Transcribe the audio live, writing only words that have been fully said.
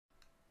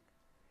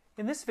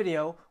In this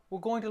video, we're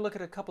going to look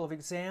at a couple of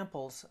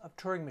examples of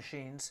Turing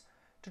machines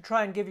to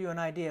try and give you an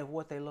idea of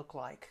what they look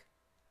like.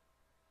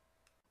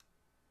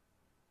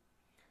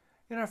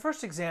 In our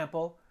first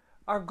example,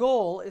 our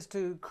goal is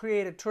to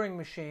create a Turing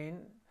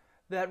machine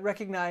that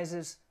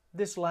recognizes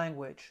this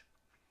language.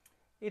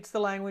 It's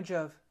the language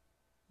of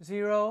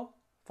 0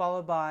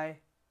 followed by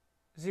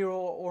 0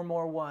 or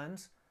more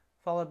ones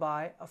followed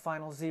by a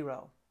final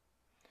 0.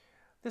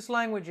 This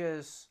language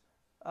is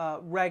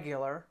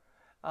regular,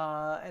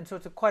 and so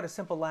it's quite a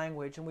simple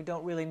language, and we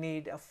don't really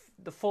need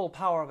the full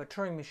power of a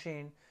Turing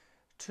machine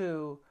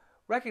to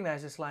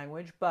recognize this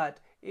language, but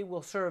it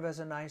will serve as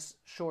a nice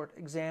short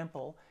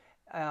example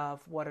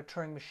of what a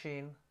Turing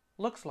machine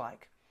looks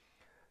like.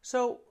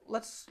 So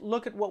let's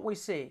look at what we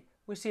see.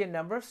 We see a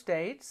number of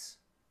states,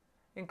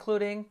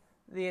 including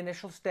the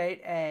initial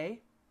state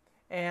A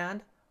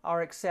and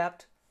our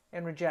accept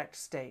and reject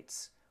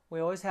states. We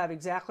always have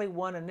exactly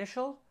one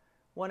initial,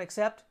 one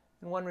accept,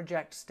 and one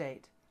reject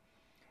state.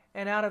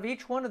 And out of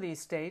each one of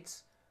these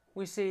states,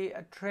 we see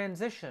a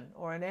transition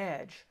or an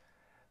edge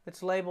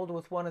that's labeled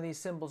with one of these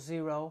symbols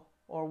 0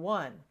 or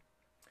 1.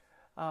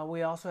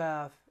 We also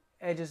have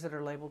edges that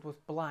are labeled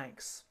with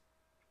blanks.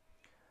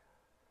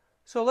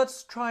 So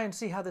let's try and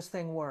see how this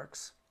thing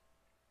works.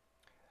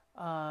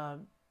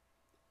 From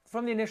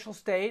the initial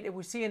state, if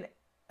we see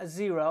a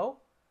 0,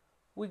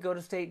 we go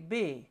to state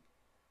B.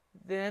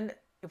 Then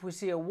if we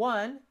see a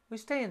 1, we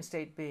stay in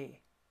state B.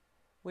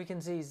 We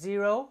can see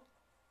 0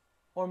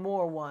 or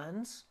more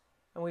ones,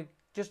 and we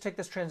just take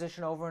this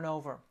transition over and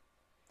over.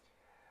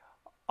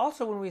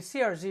 Also, when we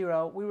see our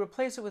 0, we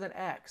replace it with an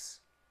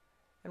X.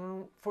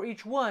 And for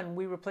each 1,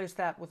 we replace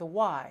that with a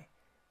Y.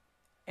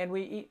 And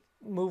we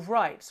move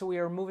right, so we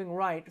are moving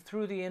right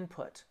through the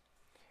input.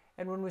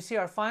 And when we see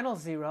our final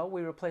 0,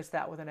 we replace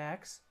that with an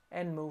X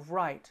and move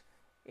right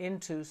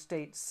into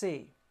state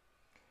C.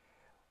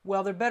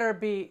 Well, there better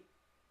be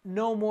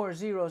no more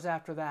zeros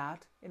after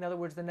that. In other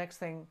words, the next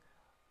thing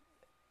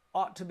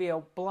ought to be a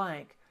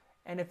blank.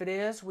 And if it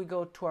is, we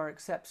go to our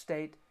accept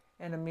state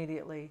and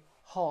immediately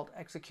halt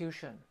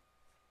execution.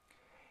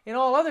 In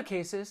all other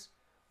cases,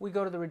 we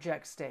go to the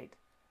reject state.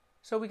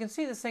 So we can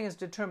see this thing is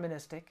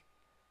deterministic.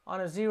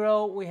 On a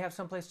 0, we have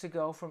someplace to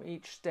go from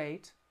each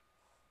state.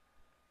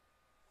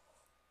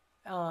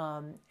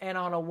 And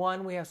on a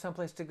 1, we have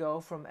someplace to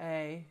go from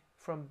A,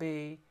 from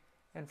B,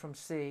 and from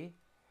C.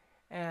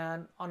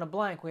 And on a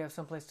blank, we have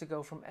someplace to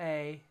go from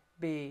A,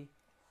 B,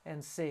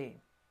 and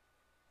C.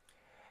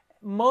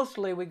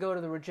 Mostly, we go to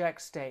the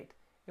reject state.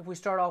 If we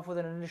start off with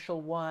an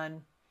initial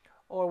 1,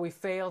 or we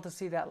fail to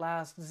see that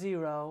last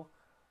 0,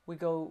 we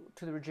go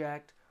to the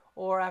reject.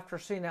 Or after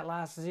seeing that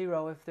last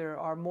 0, if there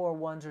are more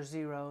 1s or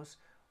 0s,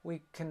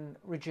 we can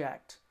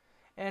reject.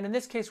 And in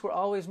this case, we're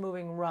always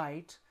moving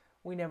right.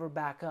 We never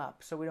back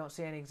up, so we don't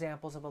see any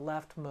examples of a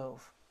left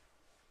move.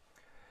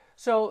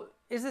 So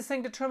is this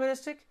thing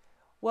deterministic?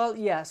 Well,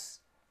 yes.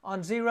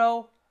 On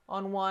 0,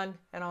 on 1,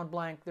 and on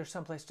blank, there's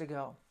someplace to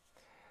go.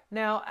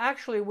 Now,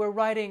 actually, we're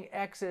writing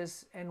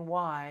X's and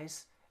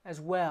Y's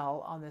as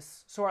well on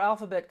this. So our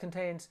alphabet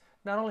contains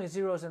not only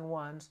 0s and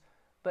 1s,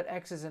 but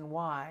X's and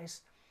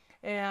Y's.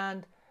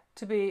 And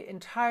to be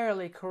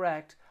entirely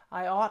correct,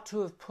 I ought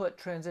to have put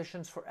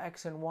transitions for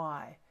X and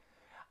Y.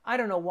 I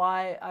don't know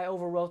why I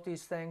overwrote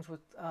these things with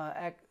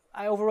I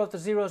overwrote the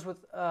 0s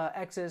with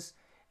X's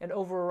and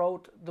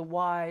overwrote the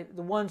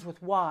 1s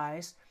with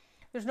Y's.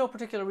 There's no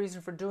particular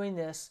reason for doing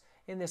this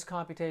in this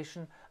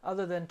computation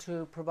other than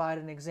to provide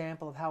an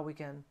example of how we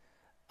can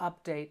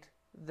update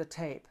the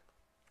tape.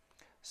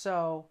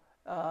 So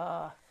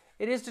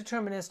it is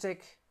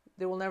deterministic.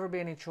 There will never be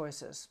any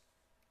choices.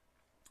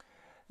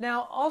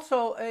 Now,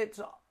 also,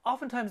 it's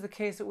oftentimes the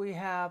case that we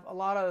have a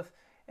lot of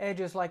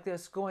edges like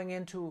this going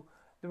into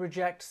the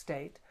reject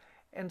state.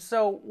 And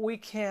so we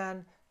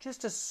can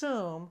just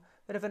assume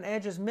that if an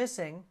edge is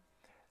missing,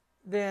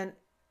 then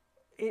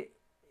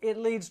it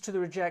leads to the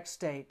reject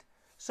state.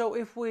 So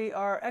if we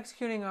are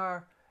executing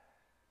our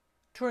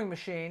Turing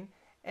machine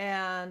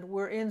and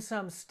we're in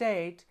some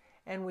state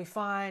and we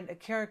find a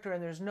character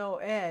and there's no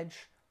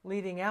edge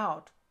leading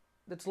out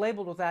that's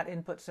labeled with that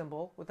input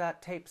symbol, with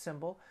that tape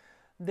symbol,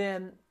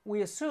 then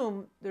we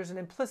assume there's an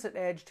implicit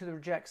edge to the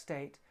reject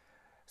state.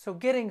 So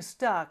getting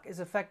stuck is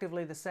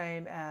effectively the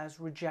same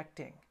as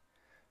rejecting.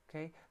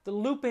 Okay? The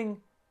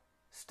looping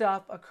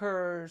stuff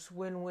occurs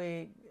when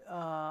we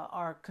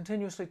are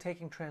continuously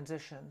taking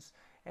transitions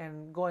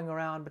and going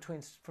around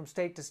from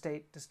state to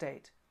state to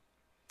state.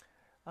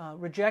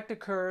 Reject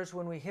occurs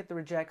when we hit the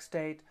reject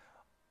state,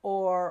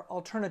 or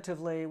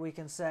alternatively, we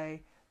can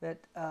say that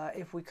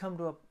if we come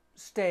to a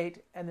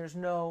state and there's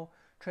no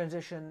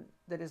transition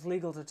that is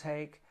legal to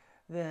take,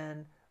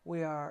 then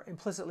we are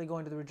implicitly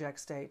going to the reject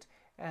state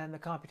and the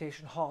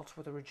computation halts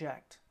with a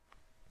reject.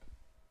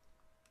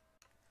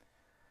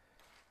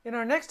 In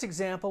our next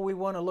example, we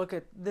want to look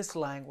at this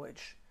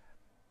language.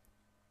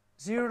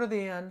 0 to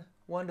the n,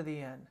 1 to the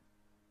n.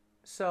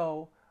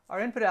 So our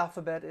input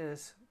alphabet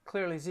is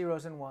clearly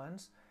 0s and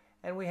 1s,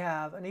 and we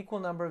have an equal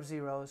number of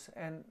 0s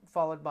and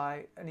followed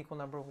by an equal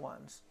number of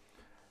 1s.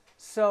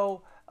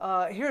 So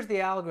here's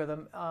the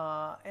algorithm,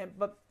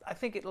 but I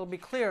think it'll be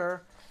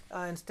clearer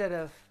instead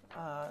of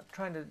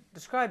trying to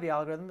describe the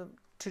algorithm,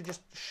 to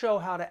just show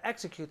how to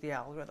execute the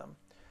algorithm.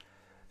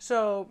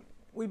 So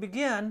we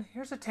begin,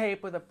 here's a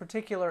tape with a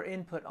particular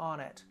input on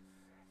it,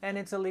 and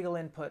it's a legal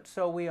input,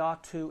 so we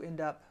ought to end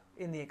up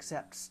in the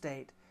accept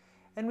state.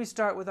 And we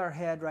start with our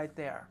head right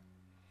there.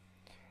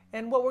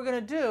 And what we're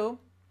going to do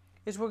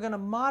is we're going to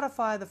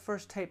modify the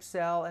first tape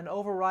cell and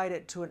overwrite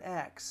it to an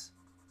X.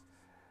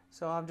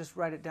 So I'll just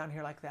write it down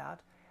here like that.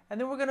 And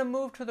then we're going to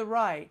move to the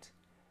right,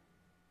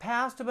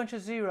 past a bunch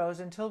of zeros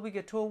until we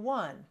get to a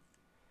 1.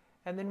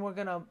 And then we're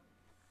going to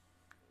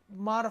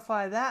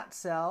modify that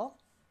cell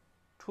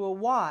to a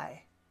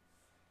Y.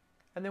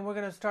 And then we're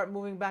going to start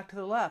moving back to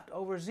the left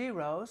over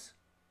zeros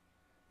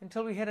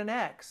until we hit an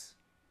X.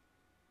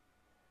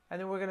 And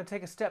then we're going to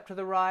take a step to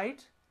the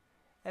right,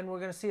 and we're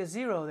going to see a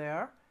 0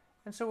 there.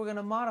 And so we're going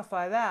to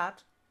modify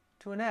that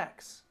to an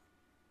X.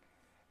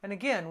 And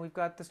again, we've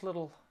got this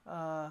little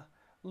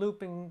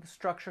looping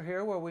structure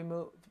here where we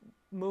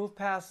move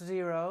past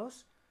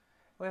zeros.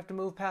 We have to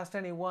move past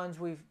any ones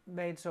we've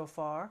made so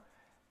far.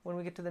 When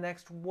we get to the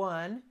next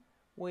 1,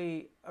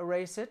 we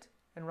erase it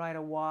and write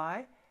a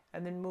Y,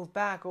 and then move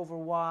back over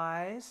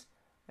Y's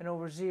and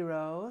over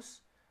zeros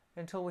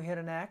until we hit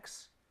an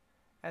X.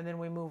 And then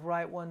we move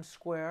right 1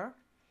 square.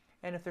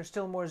 And if there's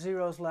still more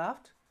zeros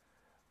left,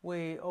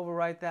 we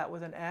overwrite that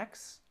with an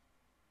X.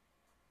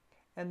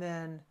 And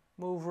then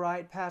move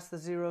right past the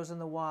zeros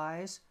and the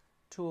Y's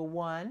to a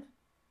 1.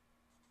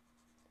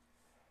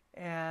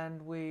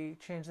 And we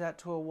change that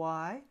to a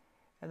Y.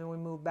 And then we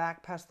move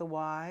back past the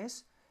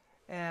Y's.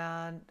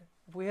 And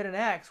if we hit an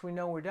X, we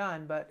know we're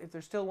done. But if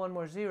there's still one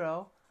more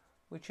 0,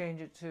 we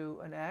change it to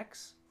an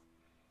X.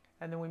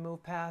 And then we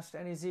move past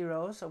any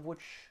zeros, of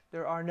which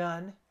there are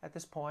none at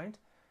this point,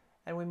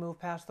 and we move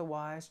past the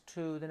Y's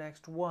to the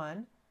next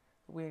 1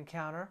 that we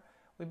encounter.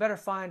 We better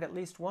find at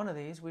least one of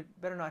these. We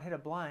better not hit a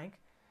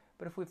blank,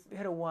 but if we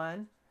hit a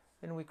 1,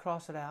 then we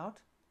cross it out.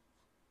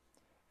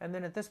 And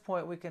then at this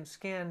point we can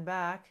scan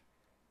back,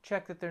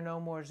 check that there are no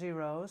more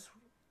zeros,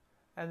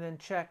 and then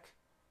check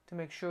to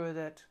make sure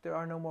that there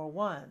are no more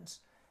 1s.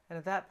 And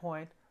at that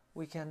point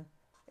we can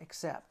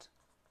accept.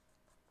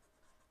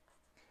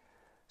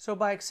 So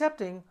by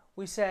accepting,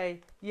 we say,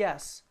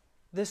 yes,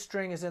 this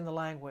string is in the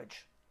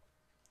language.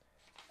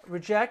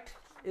 Reject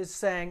is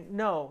saying,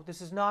 no, this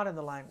is not in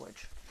the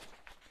language.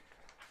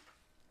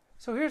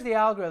 So here's the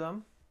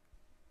algorithm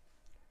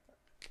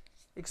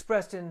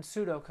expressed in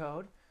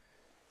pseudocode.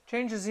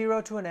 Change a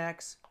 0 to an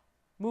X,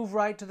 move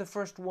right to the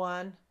first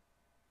 1.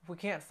 If we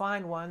can't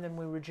find 1, then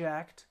we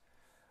reject.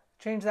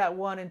 Change that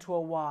 1 into a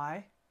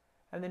Y,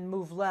 and then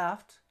move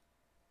left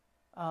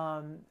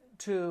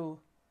to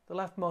the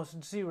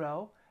leftmost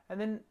 0, and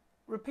then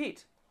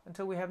repeat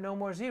until we have no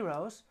more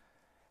zeros,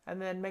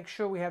 and then make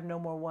sure we have no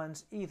more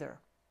 1s either.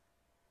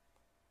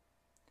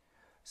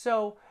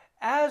 So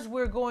as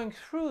we're going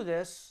through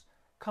this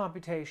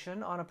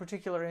computation on a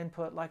particular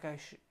input like I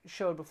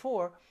showed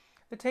before,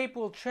 the tape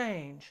will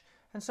change.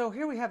 And so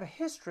here we have a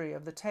history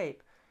of the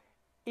tape.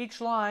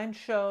 Each line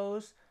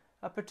shows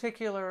a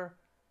particular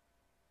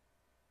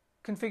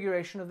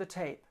configuration of the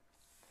tape.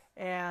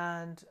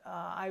 And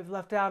I've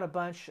left out a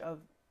bunch of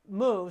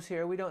moves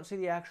here. We don't see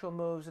the actual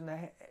moves in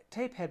the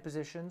tape head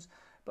positions,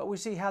 but we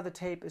see how the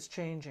tape is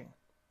changing.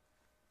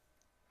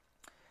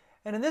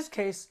 And in this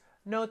case,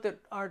 note that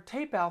our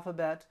tape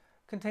alphabet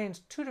contains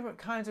 2 different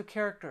kinds of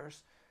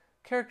characters.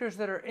 Characters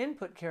that are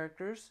input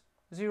characters,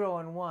 0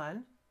 and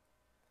 1,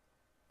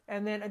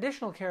 and then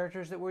additional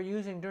characters that we're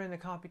using during the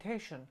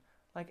computation,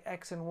 like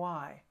X and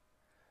Y.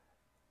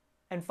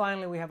 And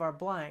finally, we have our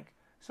blank.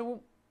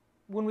 So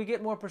when we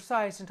get more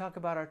precise and talk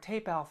about our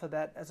tape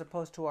alphabet as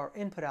opposed to our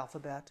input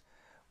alphabet,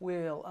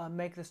 we'll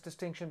make this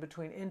distinction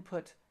between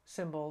input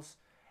symbols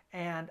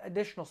and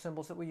additional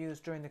symbols that we use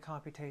during the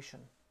computation.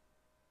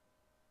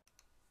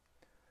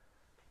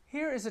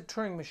 Here is a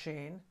Turing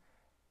machine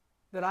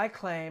that I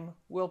claim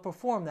will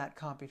perform that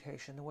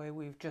computation the way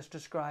we've just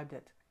described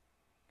it.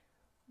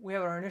 We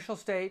have our initial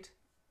state,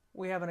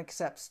 we have an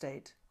accept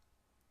state.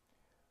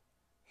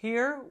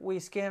 Here we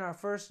scan our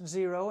first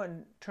 0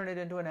 and turn it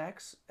into an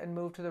X and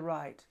move to the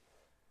right.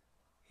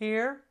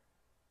 Here,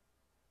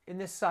 in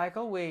this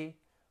cycle, we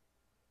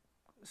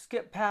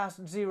skip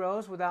past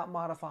zeros without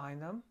modifying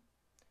them,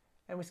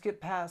 and we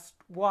skip past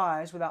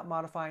Y's without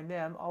modifying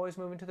them, always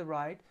moving to the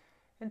right,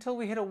 until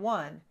we hit a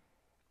 1,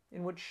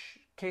 in which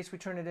case we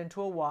turn it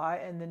into a Y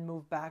and then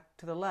move back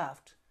to the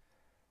left.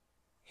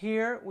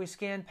 Here we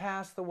scan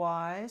past the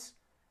Y's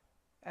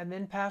and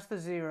then past the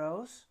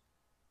zeros,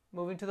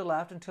 moving to the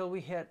left until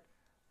we hit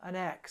an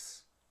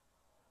X.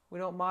 We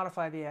don't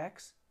modify the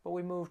X, but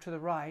we move to the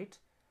right,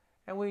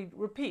 and we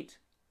repeat.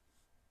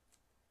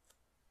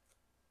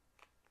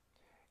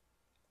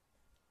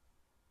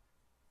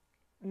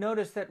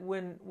 Notice that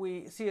when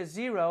we see a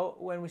 0,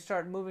 when we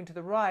start moving to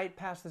the right,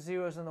 past the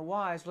zeros and the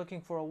Y's,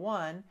 looking for a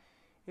 1,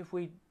 if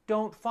we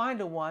don't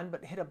find a 1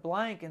 but hit a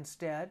blank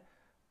instead,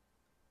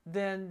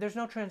 then there's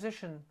no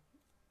transition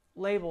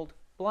labeled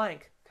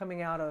blank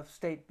coming out of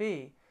state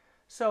B.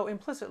 So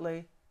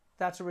implicitly,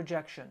 that's a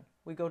rejection.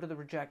 We go to the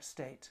reject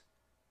state.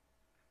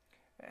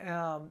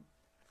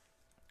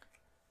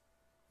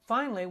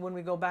 Finally, when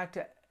we go back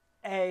to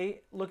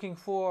A, looking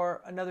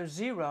for another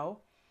 0,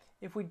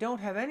 if we don't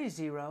have any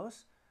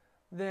zeros,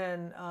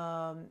 then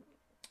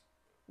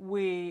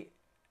we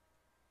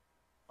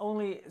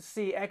only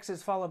see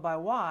x's followed by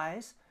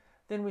y's.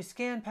 Then we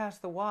scan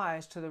past the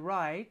y's to the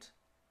right,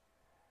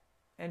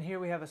 and here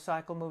we have a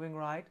cycle moving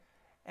right,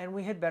 and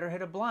we had better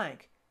hit a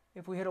blank.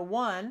 If we hit a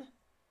 1,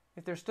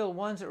 if there's still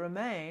 1s that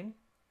remain,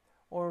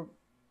 or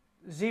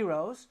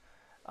zeros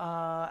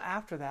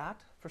after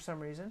that, for some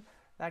reason,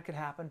 that could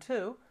happen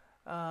too,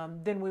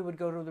 then we would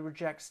go to the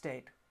reject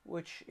state,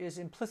 which is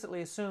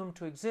implicitly assumed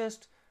to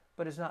exist,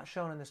 but is not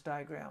shown in this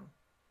diagram.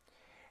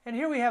 And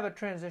here we have a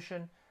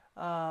transition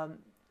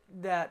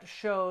that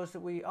shows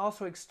that we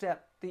also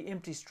accept the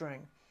empty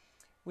string.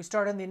 We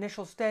start in the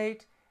initial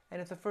state,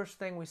 and if the first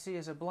thing we see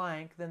is a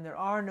blank, then there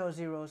are no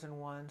zeros and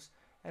ones,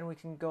 and we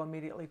can go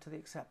immediately to the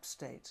accept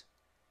state.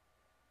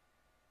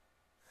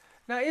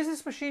 Now, is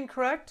this machine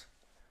correct?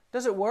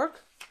 Does it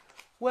work?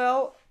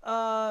 Well,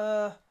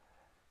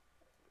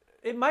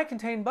 it might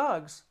contain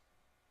bugs.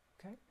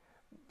 Okay,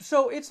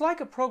 so it's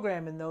like a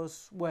program in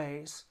those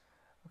ways.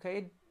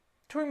 Okay,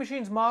 Turing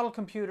machines model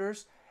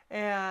computers,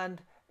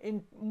 and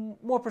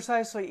more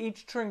precisely,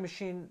 each Turing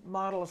machine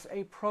models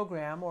a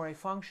program or a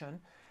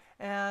function,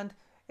 and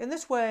in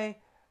this way,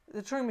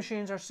 the Turing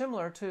machines are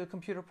similar to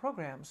computer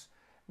programs.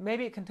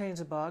 Maybe it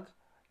contains a bug,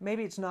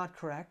 maybe it's not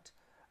correct,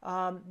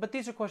 but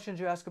these are questions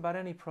you ask about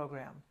any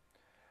program.